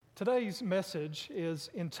Today's message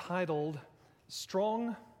is entitled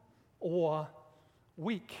Strong or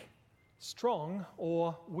Weak. Strong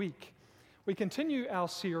or Weak. We continue our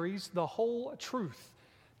series, The Whole Truth.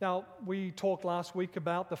 Now, we talked last week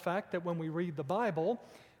about the fact that when we read the Bible,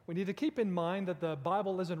 we need to keep in mind that the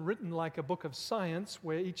Bible isn't written like a book of science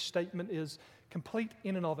where each statement is complete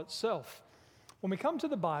in and of itself. When we come to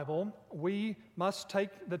the Bible, we must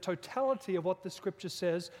take the totality of what the Scripture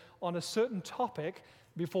says on a certain topic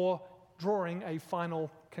before drawing a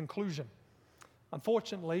final conclusion.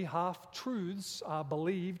 Unfortunately, half-truths are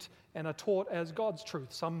believed and are taught as God's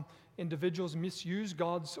truth. Some individuals misuse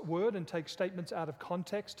God's word and take statements out of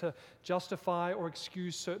context to justify or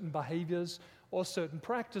excuse certain behaviors or certain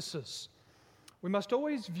practices. We must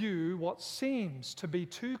always view what seems to be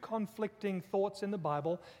two conflicting thoughts in the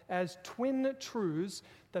Bible as twin truths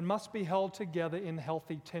that must be held together in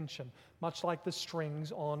healthy tension, much like the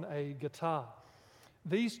strings on a guitar.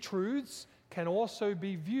 These truths can also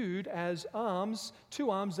be viewed as two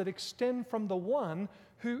arms that extend from the one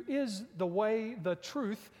who is the way, the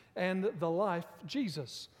truth, and the life,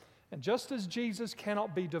 Jesus. And just as Jesus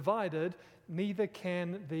cannot be divided, neither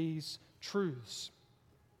can these truths.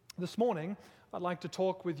 This morning, I'd like to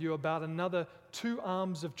talk with you about another two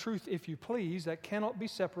arms of truth, if you please, that cannot be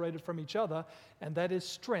separated from each other, and that is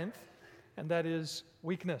strength, and that is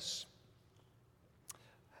weakness.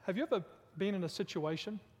 Have you ever been in a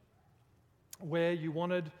situation where you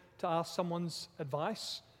wanted to ask someone's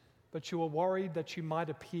advice, but you were worried that you might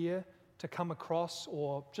appear to come across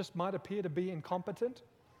or just might appear to be incompetent?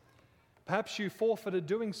 Perhaps you forfeited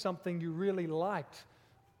doing something you really liked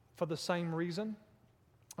for the same reason.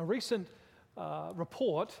 A recent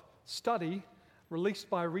study released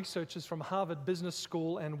by researchers from Harvard Business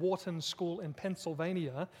School and Wharton School in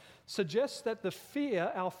Pennsylvania suggests that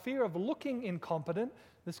our fear of looking incompetent,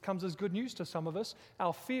 this comes as good news to some of us,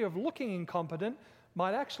 our fear of looking incompetent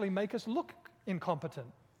might actually make us look incompetent.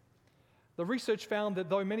 The research found that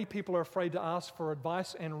though many people are afraid to ask for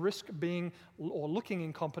advice and risk being or looking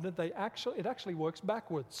incompetent, it actually works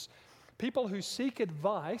backwards. People who seek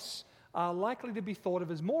advice are likely to be thought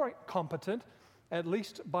of as more competent, at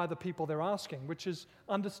least by the people they're asking, which is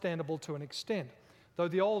understandable to an extent. Though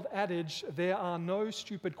the old adage, there are no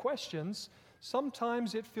stupid questions,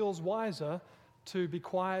 sometimes it feels wiser to be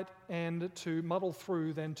quiet and to muddle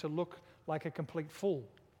through than to look like a complete fool.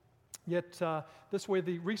 Yet, this is where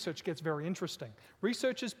the research gets very interesting.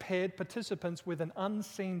 Researchers paired participants with an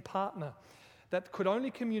unseen partner that could only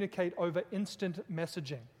communicate over instant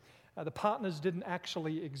messaging. The partners didn't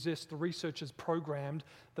actually exist. The researchers programmed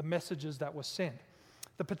the messages that were sent.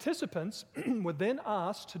 The participants were then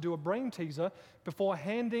asked to do a brain teaser before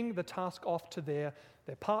handing the task off to their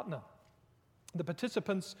partner. The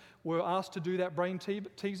participants were asked to do that brain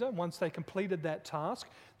teaser. Once they completed that task,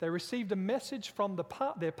 they received a message from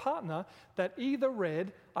their partner that either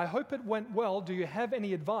read, "I hope it went well, do you have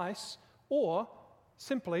any advice?" or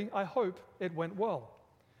simply, "I hope it went well."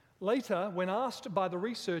 Later, when asked by the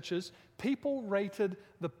researchers, people rated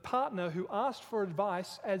the partner who asked for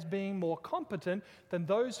advice as being more competent than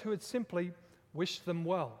those who had simply wished them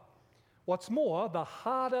well. What's more, the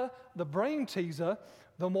harder the brain teaser,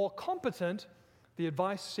 the more competent the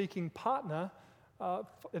advice-seeking partner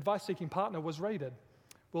was rated.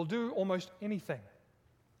 We will do almost anything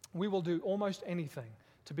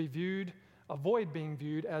to avoid being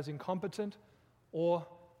viewed as incompetent or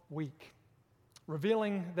weak.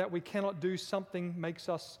 Revealing that we cannot do something makes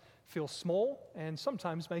us feel small and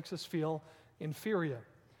sometimes makes us feel inferior.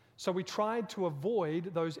 So we tried to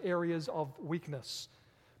avoid those areas of weakness.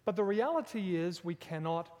 But the reality is we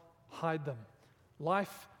cannot hide them.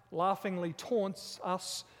 Life laughingly taunts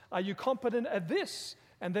us, "Are you competent at this?"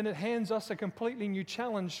 And then it hands us a completely new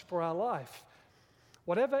challenge for our life.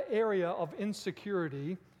 Whatever area of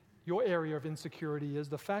insecurity your area of insecurity is,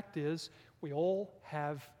 the fact is we all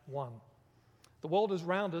have one. The world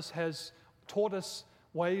around us has taught us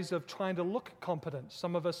ways of trying to look competent.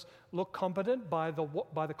 Some of us look competent by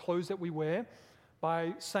the clothes that we wear,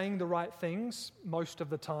 by saying the right things most of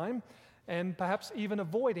the time, and perhaps even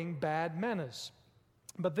avoiding bad manners.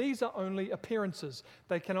 But these are only appearances.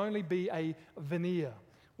 They can only be a veneer.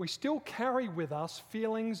 We still carry with us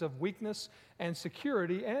feelings of weakness and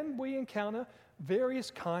security, and we encounter various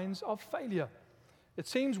kinds of failure. It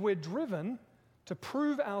seems we're driven to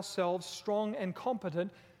prove ourselves strong and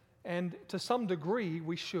competent, and to some degree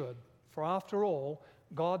we should. For after all,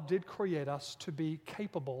 God did create us to be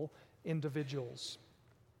capable individuals.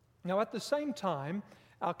 Now, at the same time,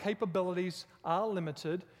 our capabilities are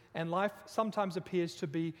limited, and life sometimes appears to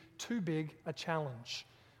be too big a challenge.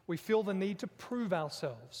 We feel the need to prove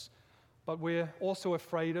ourselves. but we're also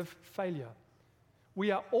afraid of failure.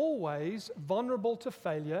 We are always vulnerable to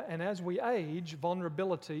failure, and as we age,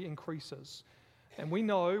 vulnerability increases. And we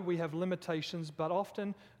know we have limitations, but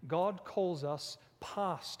often God calls us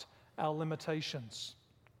past our limitations.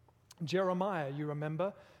 Jeremiah, you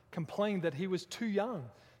remember, complained that he was too young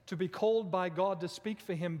to be called by God to speak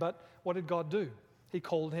for him, but what did God do? He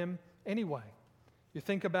called him anyway. You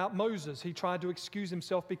think about Moses. He tried to excuse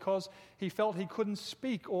himself because he felt he couldn't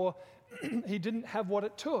speak or he didn't have what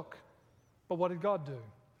it took. But what did God do?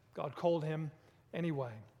 God called him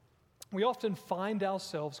anyway. We often find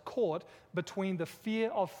ourselves caught between the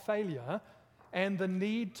fear of failure and the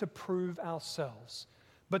need to prove ourselves,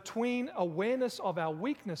 between awareness of our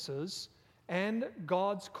weaknesses and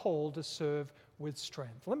God's call to serve with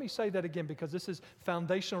strength. Let me say that again because this is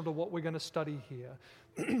foundational to what we're going to study here.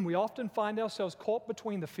 We often find ourselves caught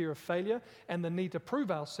between the fear of failure and the need to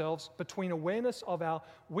prove ourselves, between awareness of our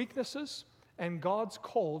weaknesses and God's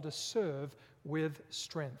call to serve with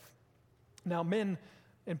strength. Now, men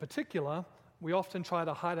in particular, we often try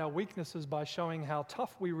to hide our weaknesses by showing how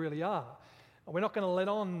tough we really are. We're not going to let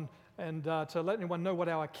on and to let anyone know what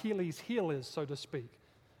our Achilles heel is, so to speak.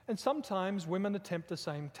 And sometimes women attempt the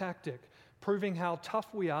same tactic. Proving how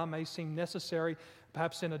tough we are may seem necessary,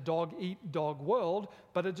 perhaps in a dog-eat-dog world,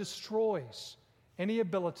 but it destroys any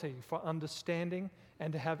ability for understanding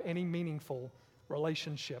and to have any meaningful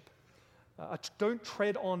relationship. A don't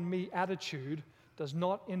tread on me attitude does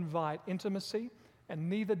not invite intimacy, and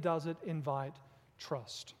neither does it invite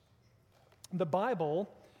trust. The Bible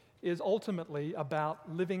is ultimately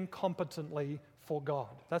about living competently for God.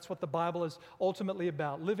 That's what the Bible is ultimately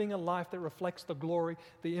about, living a life that reflects the glory,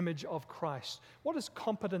 the image of Christ. What does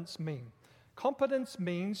competence mean? Competence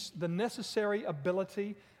means the necessary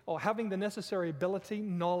ability, or having the necessary ability,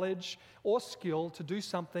 knowledge, or skill to do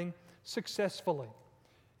something successfully.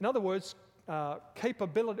 In other words,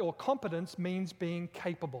 capability or competence means being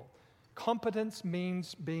capable. Competence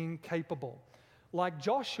means being capable. Like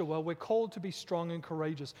Joshua, we're called to be strong and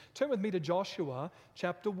courageous. Turn with me to Joshua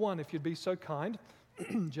chapter 1, if you'd be so kind,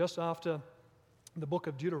 just after the book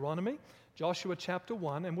of Deuteronomy, Joshua chapter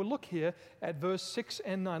 1, and we'll look here at verse 6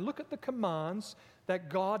 and 9. Look at the commands that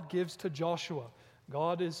God gives to Joshua.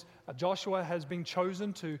 Joshua has been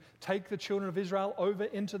chosen to take the children of Israel over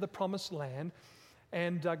into the promised land,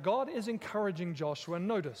 and God is encouraging Joshua.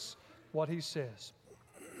 Notice what he says.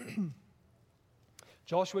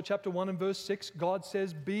 Joshua chapter 1 and verse 6, God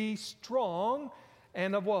says, be strong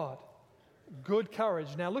and of what? Good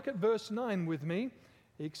courage. Now look at verse 9 with me.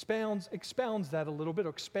 He expounds that a little bit, or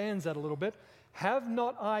expands that a little bit. Have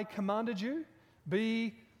not I commanded you?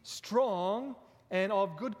 Be strong and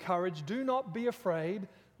of good courage. Do not be afraid,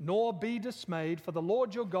 nor be dismayed, for the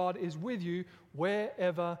Lord your God is with you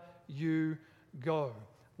wherever you go.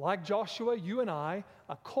 Like Joshua, you and I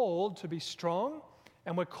are called to be strong,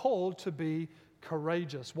 and we're called to be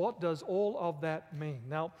courageous. What does all of that mean?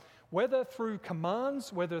 Now, whether through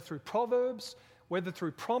commands, whether through proverbs, whether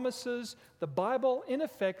through promises, the Bible in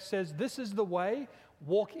effect says this is the way,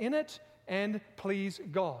 walk in it and please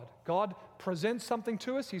God. God presents something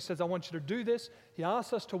to us. He says, I want you to do this. He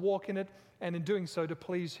asks us to walk in it, and in doing so to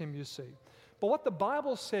please Him, you see. But what the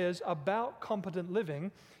Bible says about competent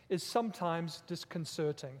living is sometimes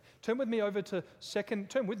disconcerting. Turn with me over to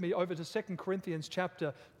 2 Corinthians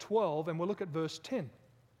chapter 12, and we'll look at verse 10.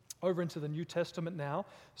 Over into the New Testament now,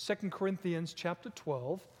 2 Corinthians chapter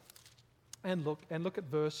 12, and look at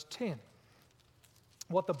verse 10.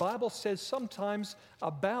 What the Bible says sometimes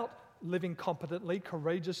about living competently,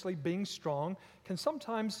 courageously, being strong, can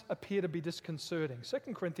sometimes appear to be disconcerting.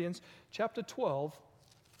 2 Corinthians chapter 12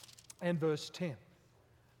 and verse 10.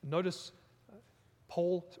 Notice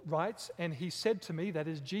Paul writes, and he said to me, that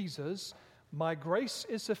is Jesus, my grace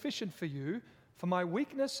is sufficient for you, for my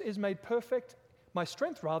weakness is made perfect, my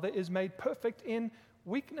strength rather is made perfect in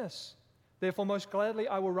weakness. Therefore most gladly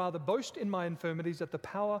I will rather boast in my infirmities, that the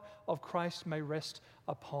power of Christ may rest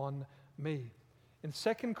upon me. In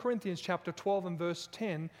 2 Corinthians chapter 12 and verse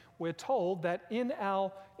 10, we're told that in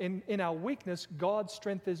our weakness, God's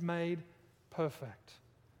strength is made perfect.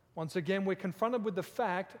 Once again, we're confronted with the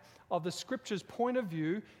fact of the Scripture's point of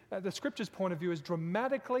view. The Scripture's point of view is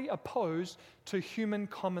dramatically opposed to human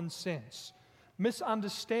common sense.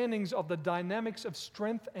 Misunderstandings of the dynamics of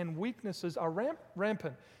strength and weaknesses are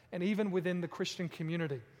rampant, and even within the Christian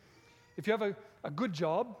community. If you have a good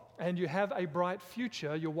job and you have a bright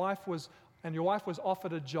future, your wife was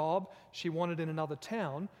offered a job she wanted in another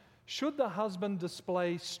town, should the husband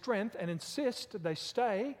display strength and insist that they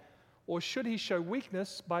stay, or should he show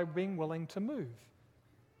weakness by being willing to move?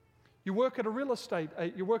 You work as a real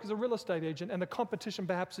estate agent, and the competition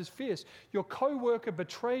perhaps is fierce. Your co-worker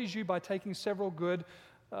betrays you by taking several good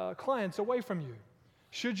clients away from you.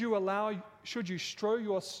 Should you show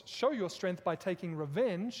your strength by taking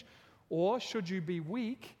revenge, or should you be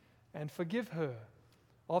weak and forgive her?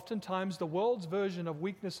 Oftentimes, the world's version of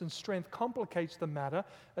weakness and strength complicates the matter,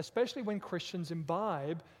 especially when Christians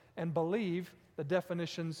imbibe and believe the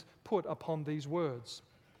definitions put upon these words.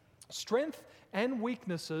 Strength and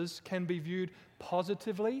weaknesses can be viewed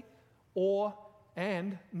positively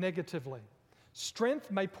and negatively. Strength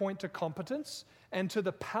may point to competence and to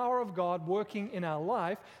the power of God working in our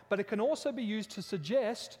life, but it can also be used to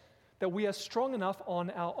suggest that we are strong enough on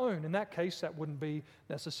our own. In that case, that wouldn't be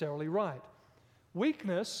necessarily right.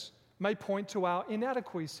 Weakness may point to our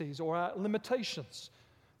inadequacies or our limitations,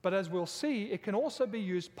 but as we'll see, it can also be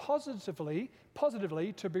used positively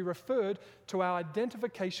to be referred to our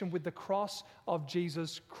identification with the cross of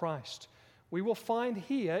Jesus Christ. We will find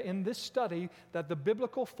here in this study that the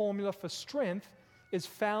biblical formula for strength is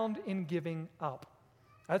found in giving up.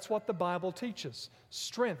 That's what the Bible teaches.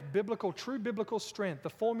 Strength, true biblical strength. The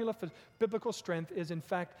formula for biblical strength is in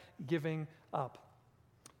fact giving up.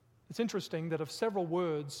 It's interesting that of several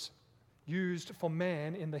words used for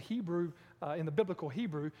man in the biblical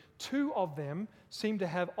Hebrew, two of them seem to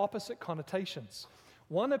have opposite connotations.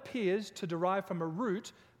 One appears to derive from a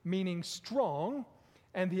root meaning strong,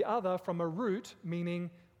 and the other from a root meaning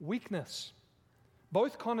weakness.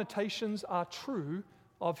 Both connotations are true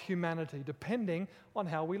of humanity, depending on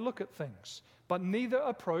how we look at things. But neither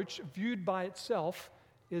approach, viewed by itself,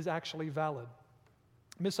 is actually valid.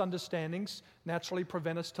 Misunderstandings naturally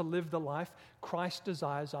prevent us to live the life Christ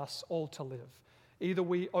desires us all to live. Either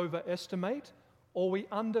we overestimate or we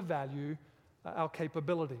undervalue our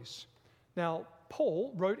capabilities. Now,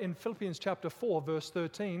 Paul wrote in Philippians chapter 4, verse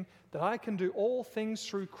 13, that I can do all things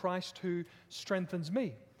through Christ who strengthens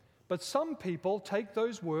me. But some people take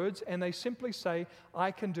those words and they simply say,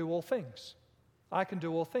 I can do all things. I can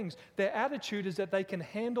do all things. Their attitude is that they can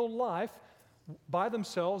handle life by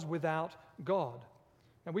themselves without God.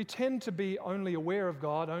 And we tend to be only aware of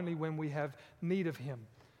God only when we have need of Him.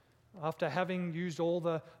 After having used all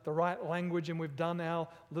the right language and we've done our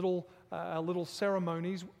little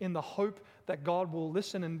ceremonies in the hope that God will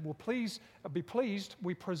listen and will be pleased,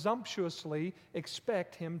 we presumptuously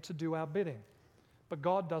expect Him to do our bidding. But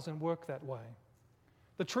God doesn't work that way.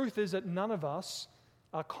 The truth is that none of us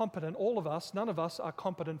are competent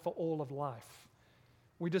for all of life.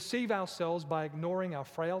 We deceive ourselves by ignoring our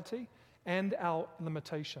frailty and our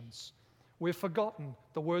limitations. We've forgotten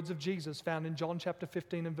the words of Jesus found in John chapter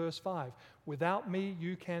 15 and verse 5. Without me,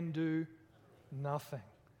 you can do nothing.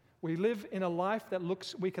 We can live a life that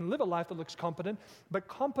looks competent, but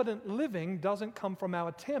competent living doesn't come from our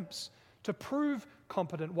attempts to prove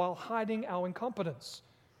competent while hiding our incompetence.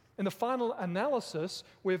 In the final analysis,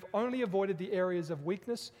 we've only avoided the areas of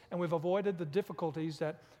weakness and we've avoided the difficulties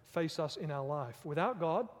that face us in our life. Without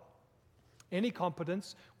God, any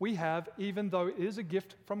competence we have, even though it is a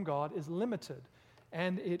gift from God, is limited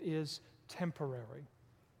and it is temporary.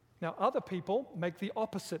 Now, other people make the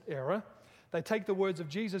opposite error. They take the words of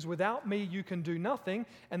Jesus, without me you can do nothing,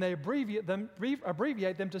 and they abbreviate them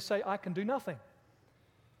to say, I can do nothing.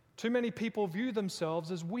 Too many people view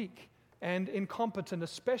themselves as weak and incompetent,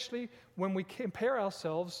 especially when we compare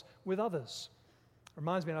ourselves with others.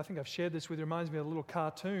 Reminds me, and I think I've shared this with you, reminds me of a little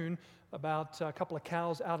cartoon about a couple of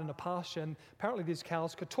cows out in a pasture, and apparently these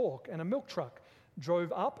cows could talk, and a milk truck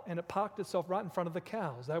drove up and it parked itself right in front of the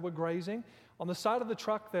cows. They were grazing. On the side of the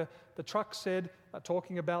truck, the truck said,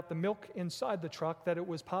 talking about the milk inside the truck, that it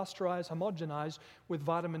was pasteurized, homogenized with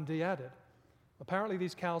vitamin D added. Apparently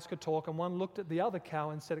these cows could talk, and one looked at the other cow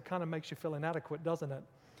and said, it kind of makes you feel inadequate, doesn't it?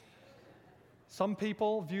 Some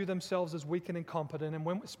people view themselves as weak and incompetent,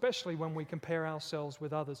 and especially when we compare ourselves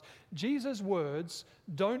with others. Jesus' words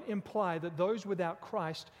don't imply that those without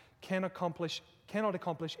Christ cannot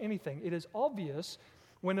accomplish anything. It is obvious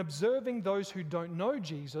when observing those who don't know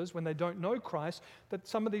Jesus, when they don't know Christ, that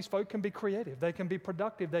some of these folk can be creative, they can be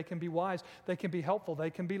productive, they can be wise, they can be helpful,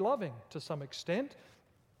 they can be loving to some extent,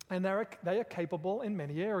 and they are capable in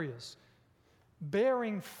many areas.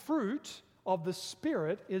 Bearing fruit of the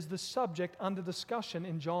Spirit is the subject under discussion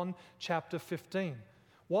in John chapter 15.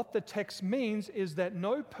 What the text means is that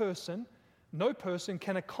no person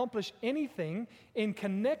can accomplish anything in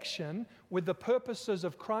connection with the purposes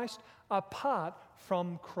of Christ apart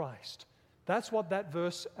from Christ. That's what that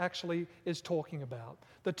verse actually is talking about.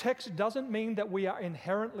 The text doesn't mean that we are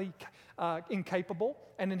inherently incapable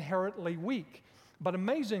and inherently weak. But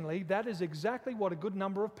amazingly, that is exactly what a good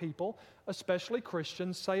number of people, especially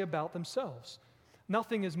Christians, say about themselves.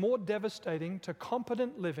 Nothing is more devastating to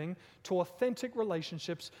competent living, to authentic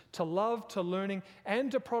relationships, to love, to learning, and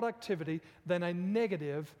to productivity than a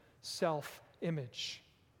negative self-image.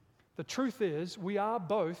 The truth is, we are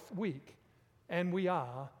both weak and we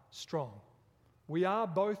are strong. We are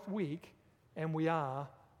both weak and we are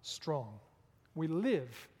strong. We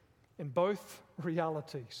live in both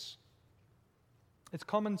realities. It's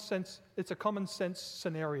a common sense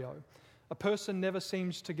scenario. A person never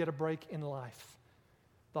seems to get a break in life.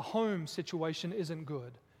 The home situation isn't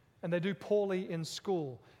good, and they do poorly in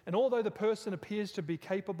school. And although the person appears to be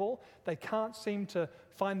capable, they can't seem to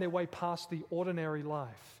find their way past the ordinary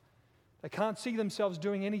life. They can't see themselves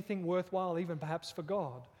doing anything worthwhile, even perhaps for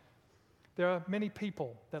God. There are many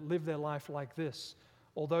people that live their life like this.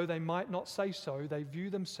 Although they might not say so, they view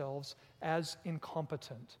themselves as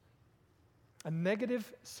incompetent. A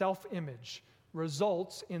negative self-image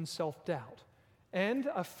results in self-doubt and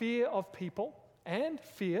a fear of people and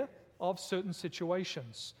fear of certain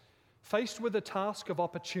situations. Faced with a task of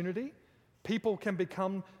opportunity, people can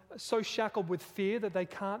become so shackled with fear that they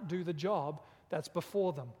can't do the job that's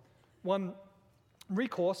before them. One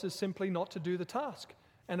recourse is simply not to do the task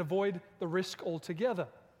and avoid the risk altogether.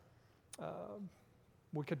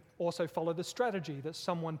 We could also follow the strategy that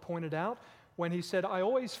someone pointed out when he said, I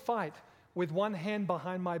always fight with one hand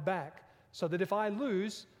behind my back so that if I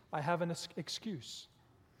lose, I have an excuse.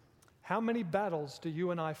 How many battles do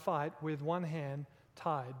you and I fight with one hand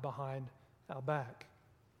tied behind our back?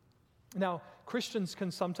 Now, Christians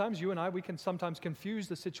can sometimes, we can sometimes confuse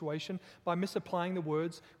the situation by misapplying the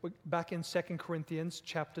words back in 2 Corinthians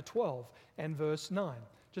chapter 12 and verse 9.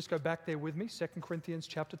 Just go back there with me, 2 Corinthians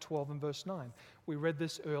chapter 12 and verse 9. We read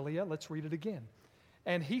this earlier. Let's read it again.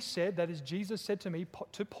 And he said, that is, Jesus said to me,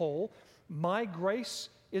 to Paul, my grace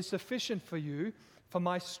is sufficient for you, for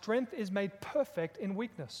my strength is made perfect in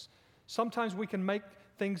weakness. Sometimes we can make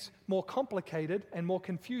things more complicated and more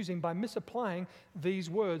confusing by misapplying these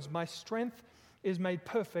words. My strength is made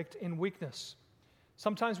perfect in weakness.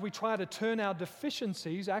 Sometimes we try to turn our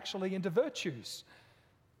deficiencies actually into virtues,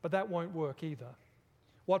 but that won't work either.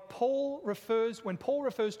 When Paul refers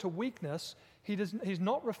to weakness, he's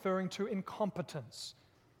not referring to incompetence.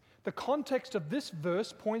 The context of this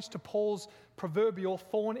verse points to Paul's proverbial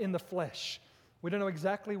thorn in the flesh. We don't know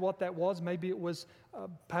exactly what that was. Maybe it was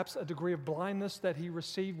perhaps a degree of blindness that he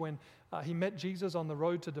received when he met Jesus on the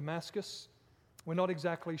road to Damascus. We're not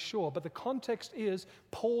exactly sure. But the context is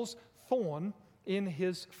Paul's thorn in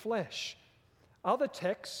his flesh. Other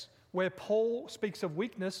texts where Paul speaks of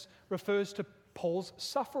weakness refers to Paul's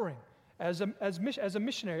suffering as a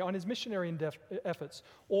missionary, on his missionary efforts,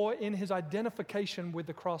 or in his identification with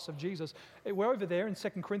the cross of Jesus. We're over there in 2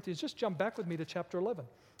 Corinthians. Just jump back with me to chapter 11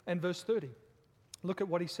 and verse 30. Look at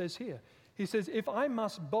what he says here. He says, if I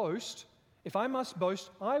must boast,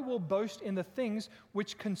 I will boast in the things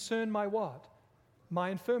which concern my what?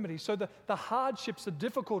 My infirmity. So the hardships, the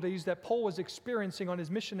difficulties that Paul was experiencing on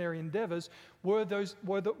his missionary endeavors were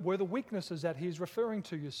the weaknesses that he's referring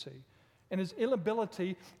to, you see. And his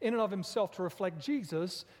inability in and of himself to reflect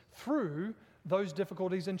Jesus through those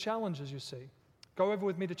difficulties and challenges, you see. Go over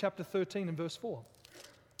with me to chapter 13 and verse 4.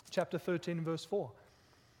 Chapter 13 and verse 4.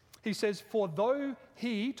 He says, for though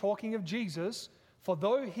he, talking of Jesus, for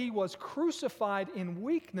though he was crucified in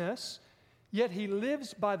weakness, yet he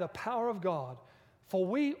lives by the power of God. For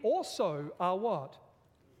we also are what?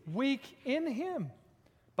 Weak in him,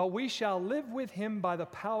 but we shall live with him by the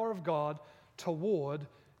power of God toward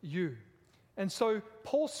you. And so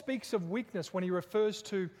Paul speaks of weakness when he refers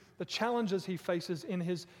to the challenges he faces in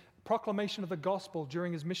his proclamation of the gospel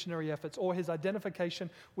during his missionary efforts or his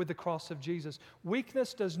identification with the cross of Jesus.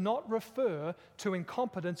 Weakness does not refer to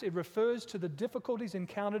incompetence. It refers to the difficulties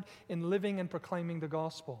encountered in living and proclaiming the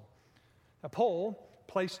gospel. Now, Paul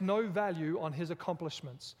placed no value on his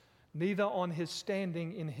accomplishments, neither on his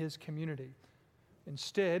standing in his community.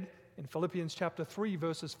 Instead, in Philippians chapter 3,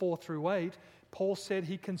 verses 4 through 8, Paul said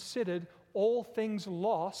he considered all things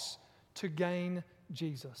loss to gain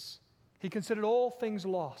Jesus. He considered all things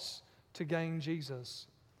loss to gain Jesus.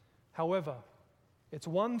 However, it's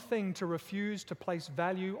one thing to refuse to place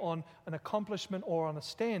value on an accomplishment or on a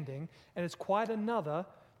standing, and it's quite another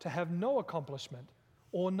to have no accomplishment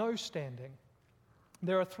or no standing.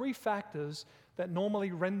 There are three factors that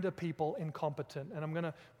normally render people incompetent, and we're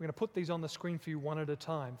going to put these on the screen for you one at a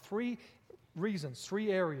time. Three reasons,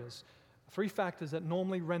 three areas, three factors that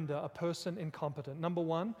normally render a person incompetent. Number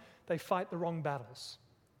one, they fight the wrong battles.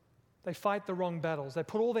 They fight the wrong battles. They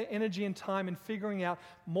put all their energy and time in figuring out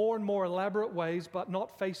more and more elaborate ways, but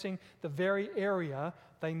not facing the very area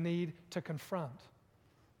they need to confront.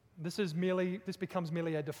 This becomes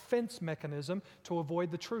merely a defense mechanism to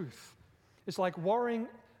avoid the truth. It's like worrying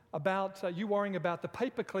about the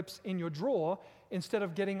paper clips in your drawer instead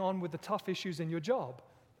of getting on with the tough issues in your job.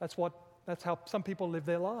 That's how some people live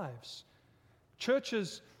their lives.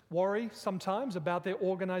 Churches worry sometimes about their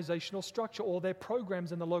organizational structure or their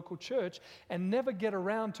programs in the local church and never get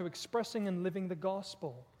around to expressing and living the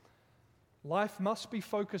gospel. Life must be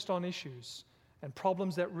focused on issues and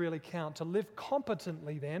problems that really count. To live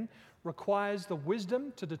competently, then, requires the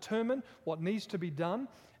wisdom to determine what needs to be done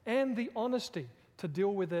and the honesty to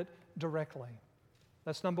deal with it directly.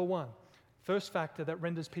 That's number one. First factor that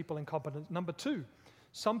renders people incompetent. Number two,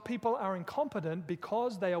 some people are incompetent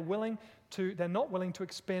because they're not willing to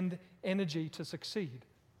expend energy to succeed.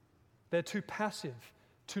 They're too passive,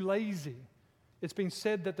 too lazy. It's been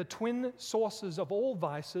said that the twin sources of all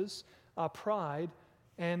vices are pride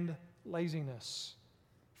and laziness.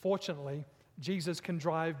 Fortunately, Jesus can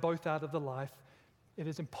drive both out of the life. It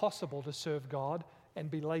is impossible to serve God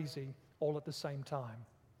and be lazy all at the same time.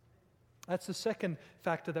 That's the second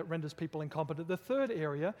factor that renders people incompetent. The third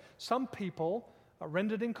area, some people are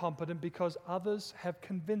rendered incompetent because others have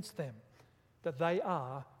convinced them that they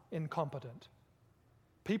are incompetent.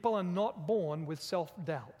 People are not born with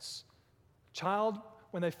self-doubts. Child,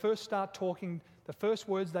 when they first start talking, the first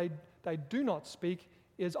words they do not speak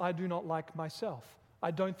is, "I do not like myself.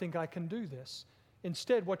 I don't think I can do this."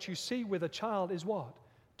 Instead, what you see with a child is what?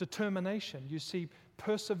 Determination. You see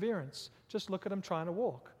perseverance. Just look at them trying to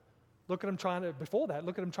walk. Look at them trying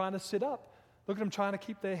to sit up. Look at them trying to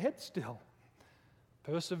keep their head still.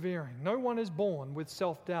 Persevering. No one is born with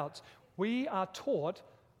self-doubts. We are taught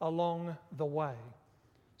along the way.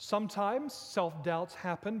 Sometimes self-doubts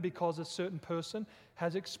happen because a certain person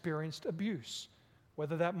has experienced abuse,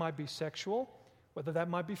 whether that might be sexual, whether that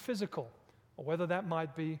might be physical, or whether that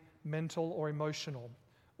might be mental or emotional.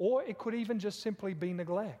 Or it could even just simply be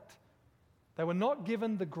neglect. They were not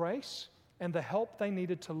given the grace and the help they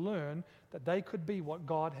needed to learn that they could be what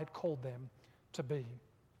God had called them to be.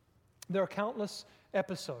 There are countless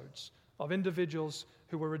episodes of individuals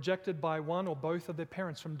who were rejected by one or both of their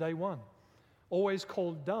parents from day one. Always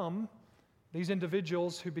called dumb, these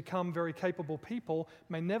individuals who become very capable people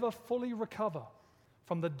may never fully recover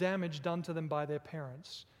from the damage done to them by their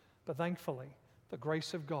parents. But thankfully, the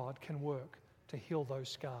grace of God can work to heal those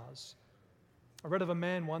scars. I read of a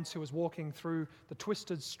man once who was walking through the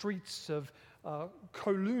twisted streets of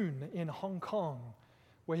Kowloon in Hong Kong,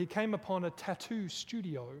 where he came upon a tattoo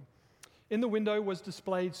studio. In the window was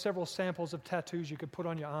displayed several samples of tattoos you could put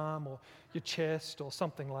on your arm or your chest or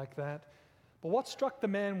something like that. But what struck the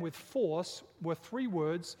man with force were three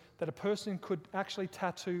words that a person could actually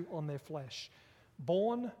tattoo on their flesh.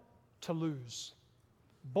 Born to lose.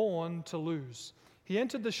 Born to lose. He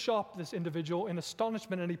entered the shop, this individual, in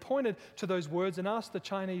astonishment, and he pointed to those words and asked the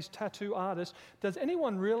Chinese tattoo artist, "Does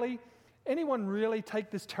anyone really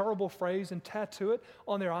take this terrible phrase and tattoo it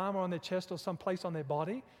on their arm or on their chest or someplace on their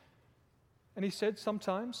body?" And he said,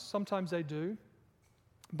 sometimes they do.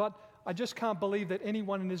 "But I just can't believe that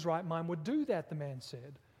anyone in his right mind would do that," the man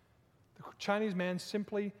said. The Chinese man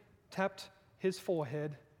simply tapped his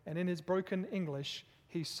forehead, and in his broken English,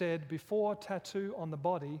 he said, "Before tattoo on the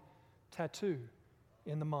body, tattoo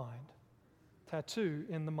in the mind." Tattoo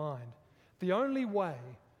in the mind. The only way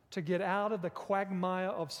to get out of the quagmire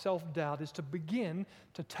of self-doubt is to begin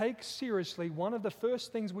to take seriously one of the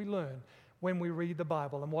first things we learn when we read the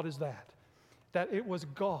Bible. And what is that? That it was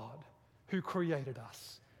God who created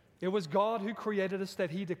us. It was God who created us,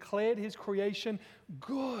 that He declared His creation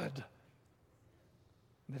good.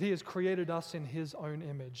 That He has created us in His own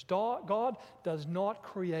image. God does not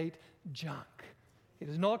create junk. He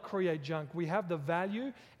does not create junk. We have the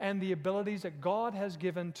value and the abilities that God has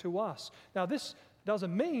given to us. Now, this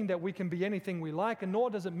doesn't mean that we can be anything we like, and nor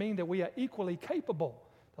does it mean that we are equally capable.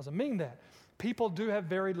 Doesn't mean that. People do have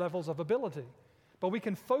varied levels of ability. But we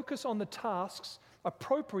can focus on the tasks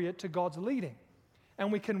appropriate to God's leading.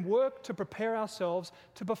 And we can work to prepare ourselves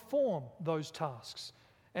to perform those tasks.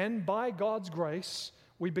 And by God's grace,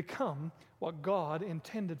 we become what God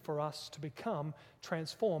intended for us to become,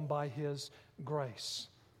 transformed by His grace.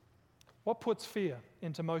 What puts fear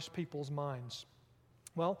into most people's minds?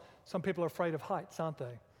 Well, some people are afraid of heights, aren't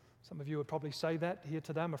they? Some of you would probably say that here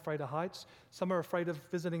today. I'm afraid of heights. Some are afraid of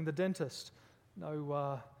visiting the dentist.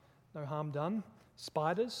 No harm done.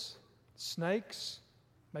 Spiders, snakes,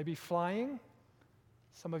 maybe flying.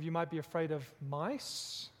 Some of you might be afraid of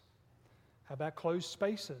mice. How about closed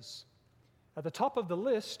spaces? At the top of the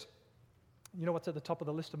list, you know what's at the top of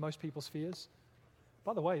the list of most people's fears?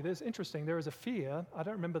 By the way, there is a fear, I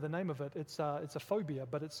don't remember the name of it, it's a phobia,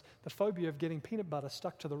 but it's the phobia of getting peanut butter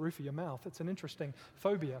stuck to the roof of your mouth. It's an interesting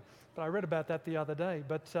phobia, but I read about that the other day.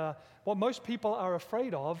 But what most people are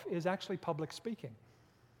afraid of is actually public speaking.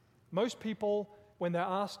 Most people, when they're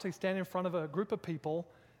asked to stand in front of a group of people,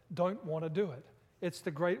 don't want to do it. It's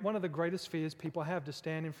one of the greatest fears people have, to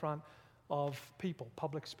stand in front of people,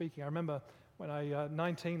 public speaking. I remember when I,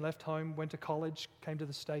 19, left home, went to college, came to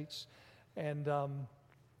the States, and God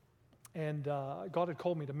had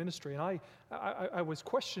called me to ministry, and I was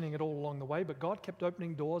questioning it all along the way, but God kept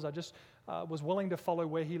opening doors. I just was willing to follow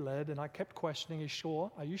where He led, and I kept questioning,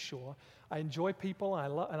 Are you sure? I enjoy people,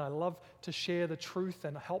 and I love to share the truth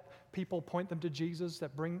and help people, point them to Jesus,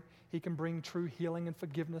 that He can bring true healing and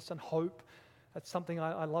forgiveness and hope. That's something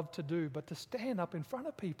I love to do, but to stand up in front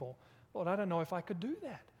of people, Lord, I don't know if I could do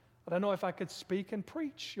that. I don't know if I could speak and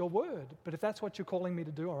preach your word, but if that's what you're calling me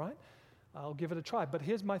to do, all right, I'll give it a try. But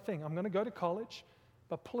here's my thing. I'm going to go to college,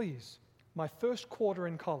 but please, my first quarter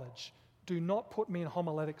in college, do not put me in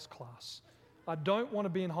homiletics class. I don't want to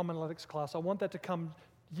be in homiletics class. I want that to come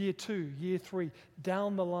year 2, year 3,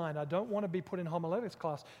 down the line. I don't want to be put in homiletics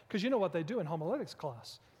class, because you know what they do in homiletics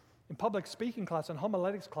class. In public speaking class and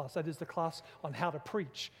homiletics class, that is the class on how to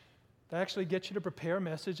preach. They actually get you to prepare a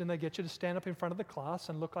message, and they get you to stand up in front of the class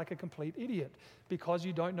and look like a complete idiot because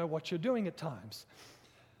you don't know what you're doing at times.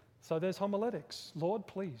 So there's homiletics. Lord,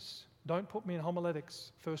 please, don't put me in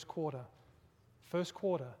homiletics first quarter. First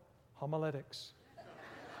quarter, homiletics.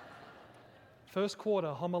 First quarter,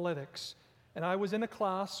 homiletics. And I was in a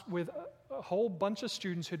class with a whole bunch of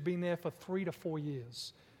students who'd been there for 3 to 4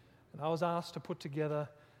 years. And I was asked to put together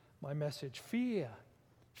my message. Fear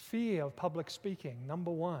of public speaking,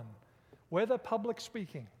 number 1. Whether public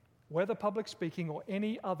speaking or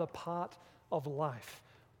any other part of life,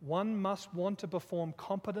 one must want to perform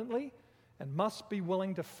competently and must be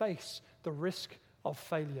willing to face the risk of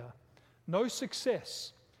failure. No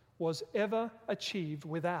success was ever achieved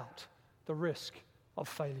without the risk of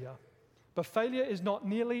failure. But failure is not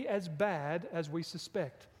nearly as bad as we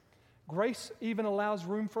suspect. Grace even allows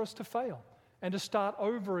room for us to fail and to start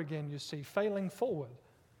over again, you see, failing forward.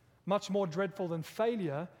 Much more dreadful than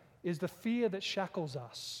failure is the fear that shackles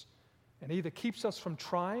us and either keeps us from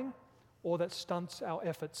trying or that stunts our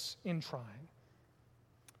efforts in trying.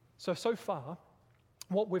 So far,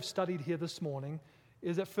 what we've studied here this morning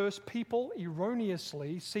is that first, people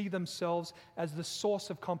erroneously see themselves as the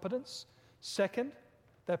source of competence. Second,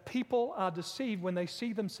 that people are deceived when they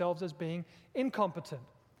see themselves as being incompetent.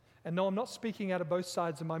 And no, I'm not speaking out of both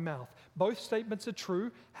sides of my mouth. Both statements are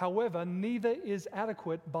true. However, neither is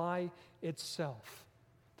adequate by itself.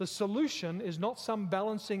 The solution is not some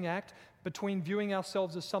balancing act between viewing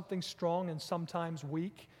ourselves as something strong and sometimes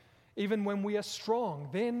weak. Even when we are strong,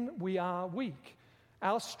 then we are weak.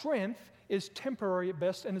 Our strength is temporary at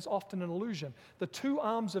best and is often an illusion. The two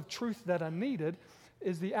arms of truth that are needed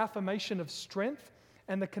is the affirmation of strength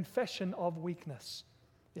and the confession of weakness.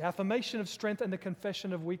 The affirmation of strength and the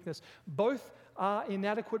confession of weakness. Both are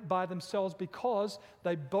inadequate by themselves because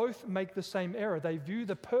they both make the same error. They view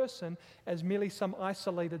the person as merely some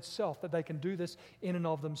isolated self, that they can do this in and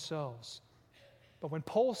of themselves. But when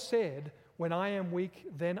Paul said, "When I am weak,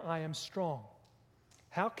 then I am strong,"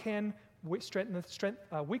 how can weakness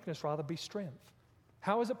be strength?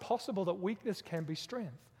 How is it possible that weakness can be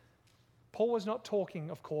strength? Paul was not talking,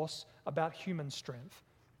 of course, about human strength.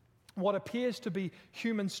 What appears to be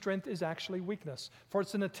human strength is actually weakness, for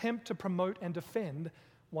it's an attempt to promote and defend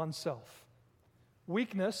oneself.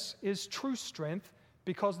 Weakness is true strength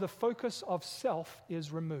because the focus of self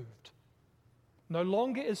is removed. No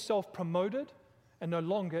longer is self promoted and no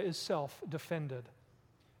longer is self defended.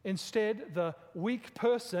 Instead, the weak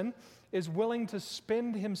person is willing to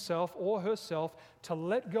spend himself or herself to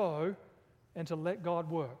let go and to let God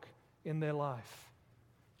work in their life.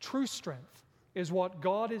 True strength is what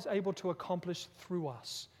God is able to accomplish through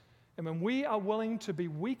us. And when we are willing to be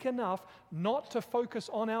weak enough not to focus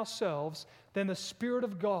on ourselves, then the Spirit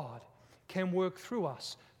of God can work through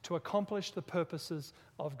us to accomplish the purposes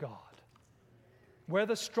of God.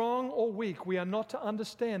 Whether strong or weak, we are not to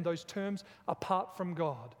understand those terms apart from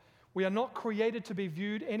God. We are not created to be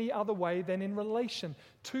viewed any other way than in relation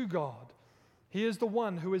to God. He is the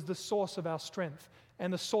one who is the source of our strength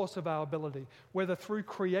and the source of our ability. Whether through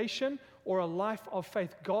creation or a life of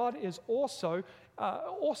faith, God is also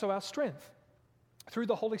our strength through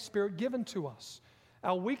the Holy Spirit given to us.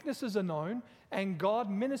 Our weaknesses are known, and God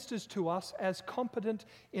ministers to us as competent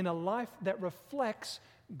in a life that reflects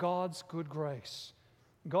God's good grace.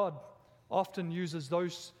 God often uses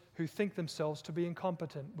those who think themselves to be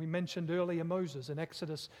incompetent. We mentioned earlier Moses in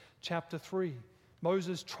Exodus chapter 3.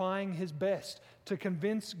 Moses trying his best to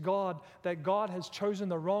convince God that God has chosen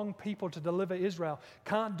the wrong people to deliver Israel.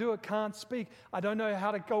 Can't do it, can't speak. I don't know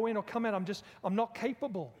how to go in or come out. I'm not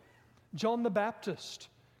capable. John the Baptist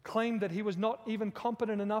claimed that he was not even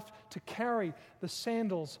competent enough to carry the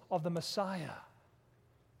sandals of the Messiah.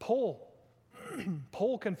 Paul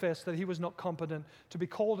confessed that he was not competent to be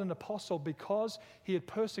called an apostle because he had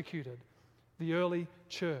persecuted the early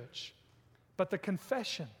church. But the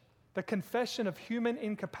confession of human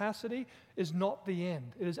incapacity is not the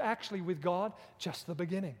end. It is actually with God just the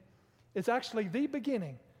beginning. It's actually the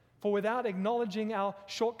beginning. For without acknowledging our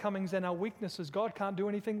shortcomings and our weaknesses, God can't do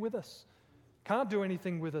anything with us. Can't do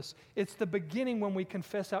anything with us. It's the beginning when we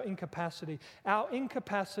confess our incapacity. Our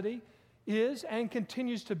incapacity is and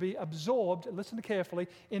continues to be absorbed, listen carefully,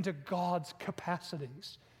 into God's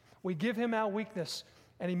capacities. We give Him our weakness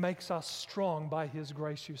and He makes us strong by His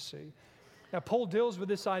grace, you see. Now, Paul deals with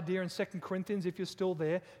this idea in 2 Corinthians, if you're still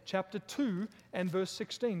there, chapter 2 and verse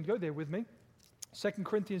 16. Go there with me. 2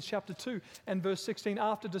 Corinthians chapter 2 and verse 16.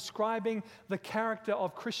 After describing the character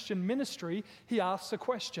of Christian ministry, he asks a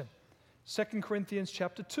question. 2 Corinthians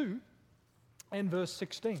chapter 2 and verse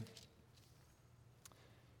 16.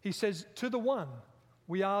 He says, to the one,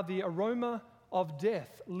 we are the aroma of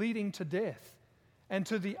death leading to death, and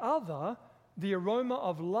to the other, the aroma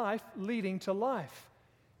of life leading to life.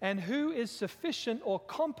 And who is sufficient or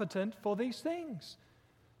competent for these things?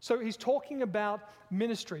 So he's talking about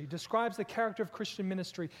ministry, describes the character of Christian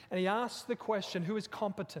ministry, and he asks the question, who is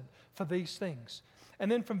competent for these things?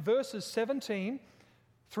 And then from verses 17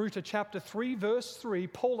 through to chapter 3, verse 3,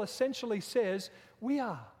 Paul essentially says, we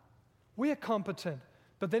are competent.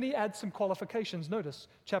 But then he adds some qualifications. Notice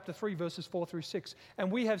chapter 3, verses 4 through 6.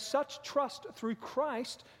 And we have such trust through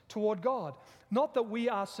Christ toward God. Not that we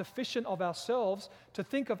are sufficient of ourselves to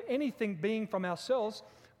think of anything being from ourselves,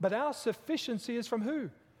 but our sufficiency is from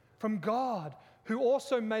who? From God, who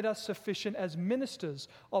also made us sufficient as ministers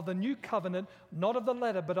of the new covenant, not of the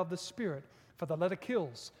letter, but of the Spirit. For the letter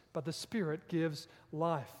kills, but the Spirit gives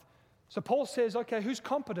life. So Paul says, okay, who's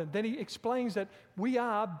competent? Then he explains that we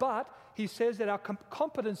are, but he says that our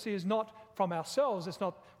competency is not from ourselves.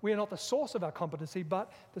 We are not the source of our competency,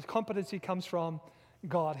 but the competency comes from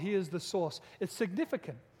God. He is the source. It's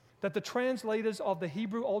significant that the translators of the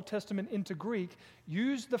Hebrew Old Testament into Greek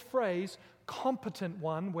use the phrase competent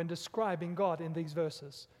one when describing God in these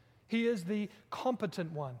verses. He is the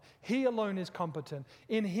competent one. He alone is competent.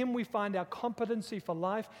 In Him we find our competency for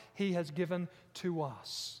life He has given to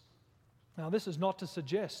us. Now, this is not to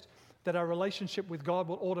suggest that our relationship with God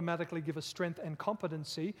will automatically give us strength and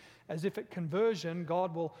competency, as if at conversion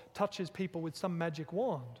God will touch His people with some magic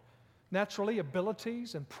wand. Naturally,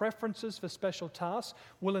 abilities and preferences for special tasks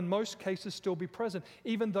will in most cases still be present,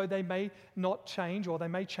 even though they may not change, or they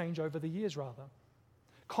may change over the years rather.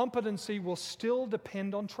 Competency will still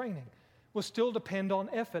depend on training, will still depend on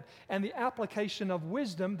effort, and the application of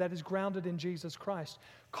wisdom that is grounded in Jesus Christ.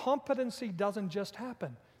 Competency doesn't just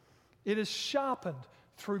happen. It is sharpened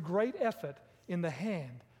through great effort in the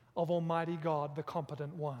hand of Almighty God, the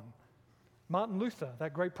competent one. Martin Luther,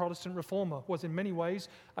 that great Protestant reformer, was in many ways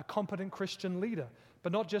a competent Christian leader,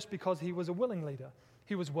 but not just because he was a willing leader.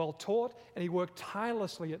 He was well taught, and he worked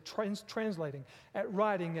tirelessly at translating, at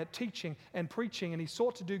writing, at teaching and preaching, and he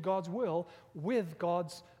sought to do God's will with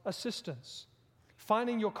God's assistance.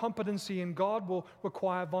 Finding your competency in God will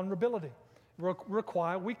require vulnerability.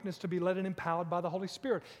 Require weakness to be led and empowered by the Holy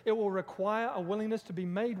Spirit. It will require a willingness to be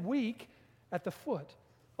made weak at the foot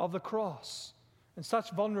of the cross. And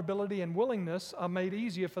such vulnerability and willingness are made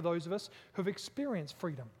easier for those of us who've experienced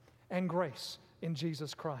freedom and grace in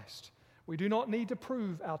Jesus Christ. We do not need to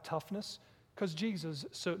prove our toughness, because Jesus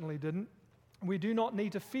certainly didn't. We do not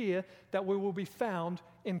need to fear that we will be found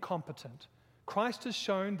incompetent. Christ has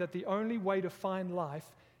shown that the only way to find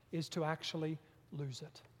life is to actually lose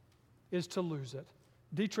it.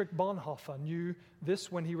 Dietrich Bonhoeffer knew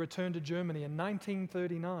this when he returned to Germany in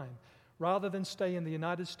 1939, rather than stay in the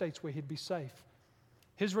United States where he'd be safe.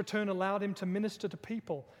 His return allowed him to minister to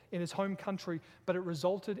people in his home country, but it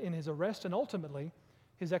resulted in his arrest and ultimately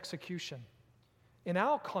his execution. In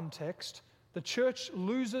our context, the church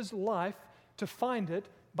loses life to find it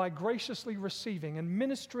by graciously receiving and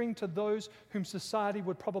ministering to those whom society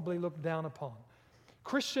would probably look down upon.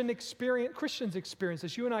 Christians experience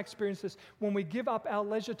this. You and I experience this when we give up our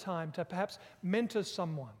leisure time to perhaps mentor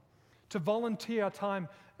someone, to volunteer our time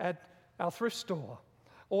at our thrift store,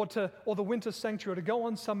 or the winter sanctuary, to go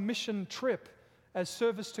on some mission trip as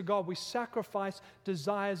service to God. We sacrifice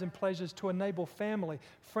desires and pleasures to enable family,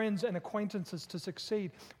 friends, and acquaintances to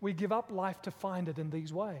succeed. We give up life to find it in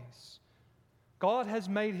these ways. God has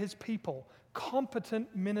made His people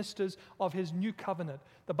competent ministers of his new covenant.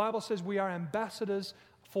 The Bible says we are ambassadors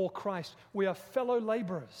for Christ. We are fellow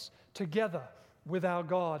laborers together with our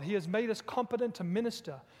God. He has made us competent to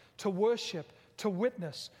minister, to worship, to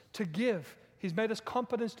witness, to give. He's made us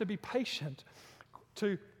competent to be patient,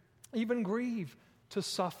 to even grieve, to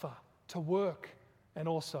suffer, to work, and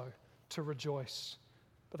also to rejoice.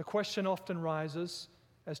 But the question often rises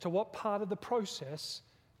as to what part of the process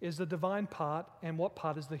is the divine part and what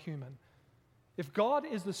part is the human. If God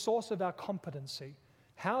is the source of our competency,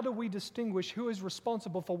 how do we distinguish who is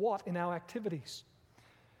responsible for what in our activities?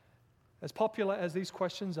 As popular as these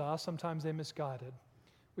questions are, sometimes they're misguided.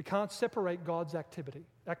 We can't separate God's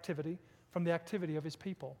activity from the activity of his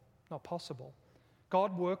people. Not possible.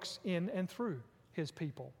 God works in and through his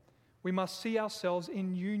people. We must see ourselves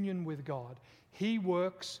in union with God. He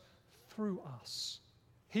works through us.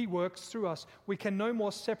 He works through us. We can no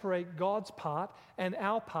more separate God's part and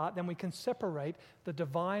our part than we can separate the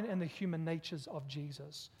divine and the human natures of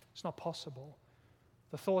Jesus. It's not possible.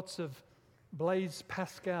 The thoughts of Blaise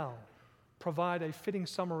Pascal provide a fitting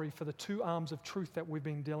summary for the two arms of truth that we've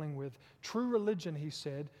been dealing with. True religion, he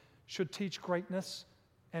said, should teach greatness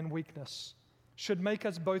and weakness, should make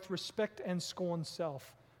us both respect and scorn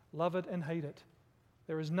self, love it and hate it.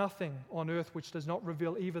 There is nothing on earth which does not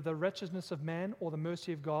reveal either the wretchedness of man or the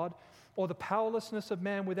mercy of God, or the powerlessness of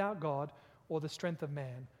man without God, or the strength of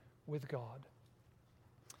man with God.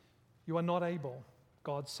 You are not able,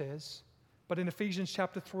 God says. But in Ephesians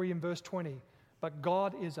chapter 3 and verse 20, but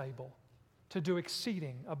God is able to do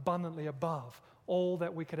exceeding abundantly above all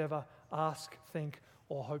that we could ever ask, think,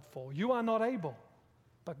 or hope for. You are not able,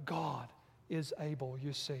 but God is able,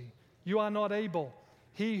 you see. You are not able.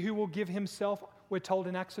 He who will give himself, we're told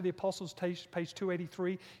in Acts of the Apostles, page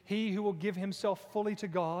 283, he who will give himself fully to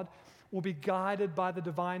God will be guided by the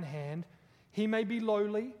divine hand. He may be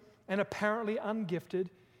lowly and apparently ungifted,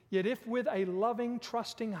 yet if with a loving,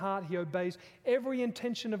 trusting heart he obeys every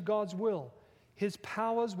intention of God's will, his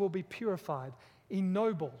powers will be purified,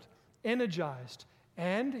 ennobled, energized,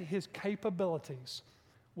 and his capabilities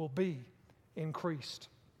will be increased.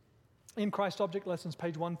 In Christ Object Lessons,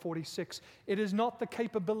 page 146, it is not the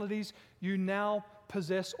capabilities you now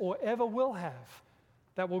possess or ever will have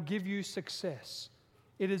that will give you success.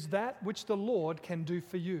 It is that which the Lord can do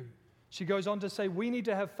for you. She goes on to say, we need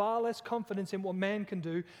to have far less confidence in what man can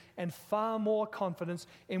do and far more confidence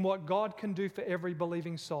in what God can do for every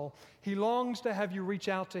believing soul. He longs to have you reach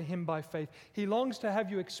out to him by faith. He longs to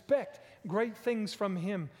have you expect great things from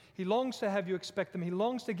him. He longs to have you expect them. He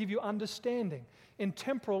longs to give you understanding in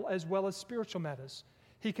temporal as well as spiritual matters.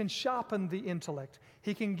 He can sharpen the intellect.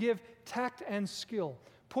 He can give tact and skill.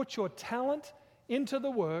 Put your talent into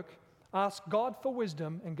the work, ask God for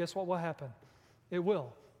wisdom, and guess what will happen? It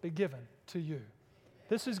will be given to you.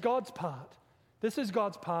 This is God's part. This is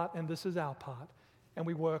God's part, and this is our part. And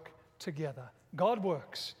we work together. God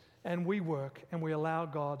works, and we work, and we allow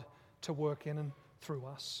God to work in and through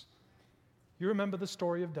us. You remember the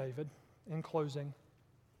story of David in closing.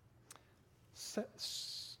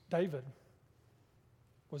 David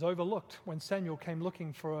was overlooked when Samuel came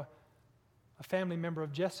looking for a family member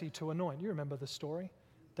of Jesse to anoint. You remember the story.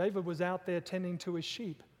 David was out there tending to his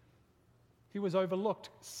sheep. He was overlooked,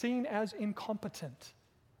 seen as incompetent,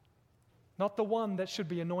 not the one that should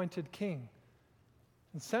be anointed king.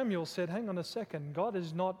 And Samuel said, hang on a second, God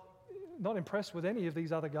is not impressed with any of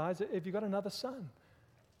these other guys. Have you got another son?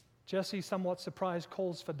 Jesse, somewhat surprised,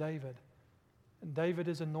 calls for David. And David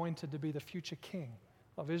is anointed to be the future king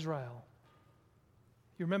of Israel.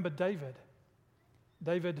 You remember David.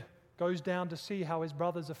 David goes down to see how his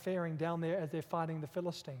brothers are faring down there as they're fighting the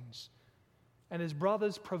Philistines. And his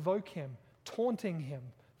brothers provoke him, taunting him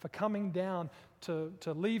for coming down to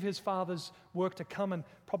leave his father's work to come and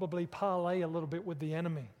probably parley a little bit with the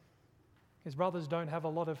enemy. His brothers don't have a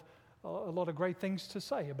lot of great things to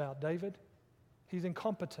say about David. He's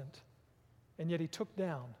incompetent, and yet he took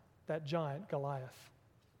down that giant Goliath.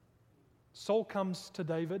 Saul comes to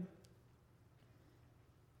David,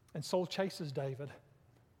 and Saul chases David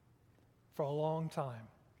for a long time.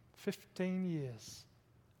 15 years.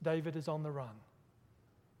 David is on the run.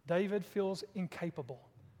 David feels incapable.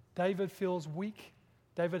 David feels weak.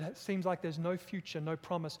 David seems like there's no future, no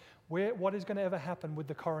promise. What is going to ever happen with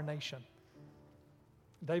the coronation?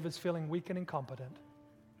 David's feeling weak and incompetent.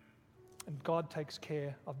 And God takes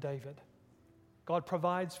care of David. God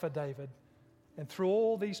provides for David. And through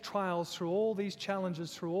all these trials, through all these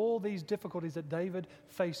challenges, through all these difficulties that David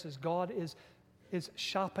faces, God is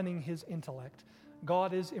sharpening his intellect.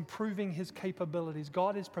 God is improving his capabilities.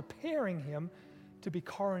 God is preparing him to be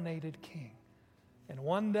coronated king. And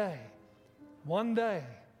one day,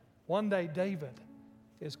 One day David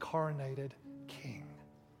is coronated king.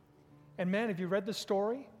 And man, have you read the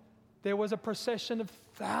story? There was a procession of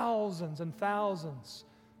thousands and thousands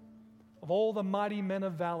of all the mighty men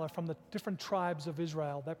of valor from the different tribes of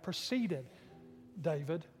Israel that preceded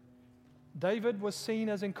David. David was seen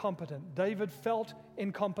as incompetent. David felt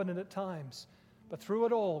incompetent at times. But through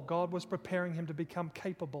it all, God was preparing him to become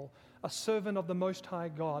capable, a servant of the Most High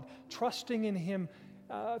God, trusting in Him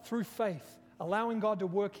through faith, allowing God to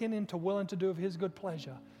work in him to will and to do of His good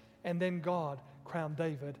pleasure. And then God crowned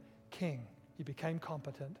David king. He became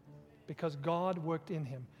competent because God worked in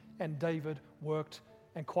him, and David worked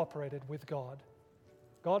and cooperated with God.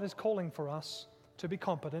 God is calling for us to be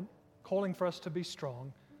competent, calling for us to be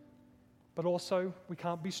strong, but also we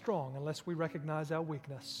can't be strong unless we recognize our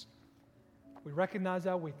weakness. We recognize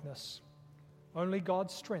our weakness. Only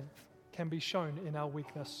God's strength can be shown in our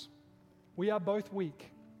weakness. We are both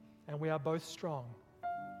weak and we are both strong,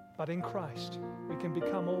 but in Christ we can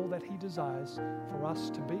become all that He desires for us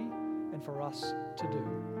to be and for us to do.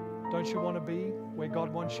 Don't you want to be where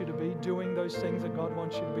God wants you to be, doing those things that God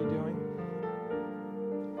wants you to be doing?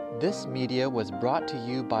 This media was brought to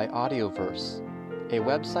you by Audioverse, a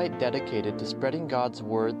website dedicated to spreading God's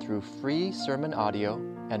Word through free sermon audio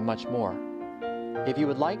and much more. If you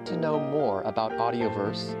would like to know more about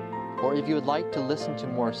Audioverse, or if you would like to listen to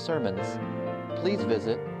more sermons, please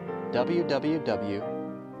visit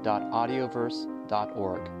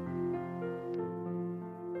www.audioverse.org.